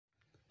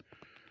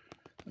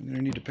I'm going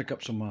to need to pick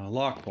up some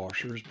lock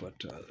washers, but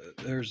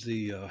there's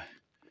the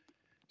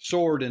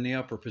sword in the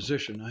upper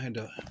position. I had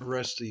to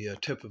rest the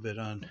tip of it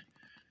on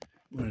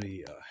one of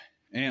the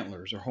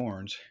antlers or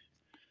horns.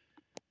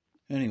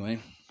 Anyway,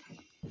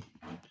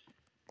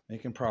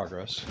 making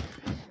progress.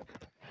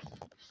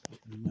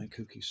 My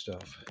kooky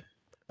stuff.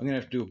 I'm going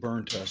to have to do a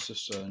burn test.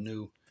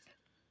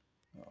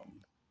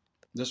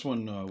 This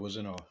one was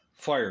in a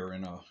fire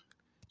in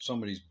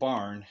somebody's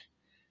barn,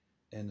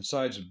 and the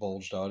sides had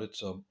bulged out.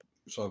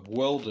 So I've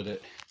welded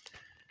it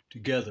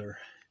together.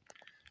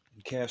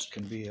 And cast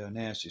can be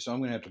nasty, so I'm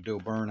going to have to do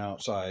a burn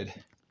outside.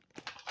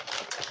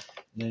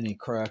 And any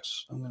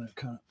cracks, I'm going to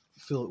kind of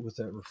fill it with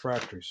that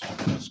refractory. So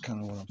that's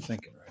kind of what I'm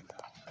thinking right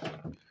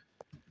now.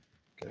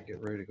 Got to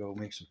get ready to go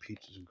make some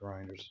pizzas and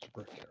grinders at the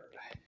brickyard.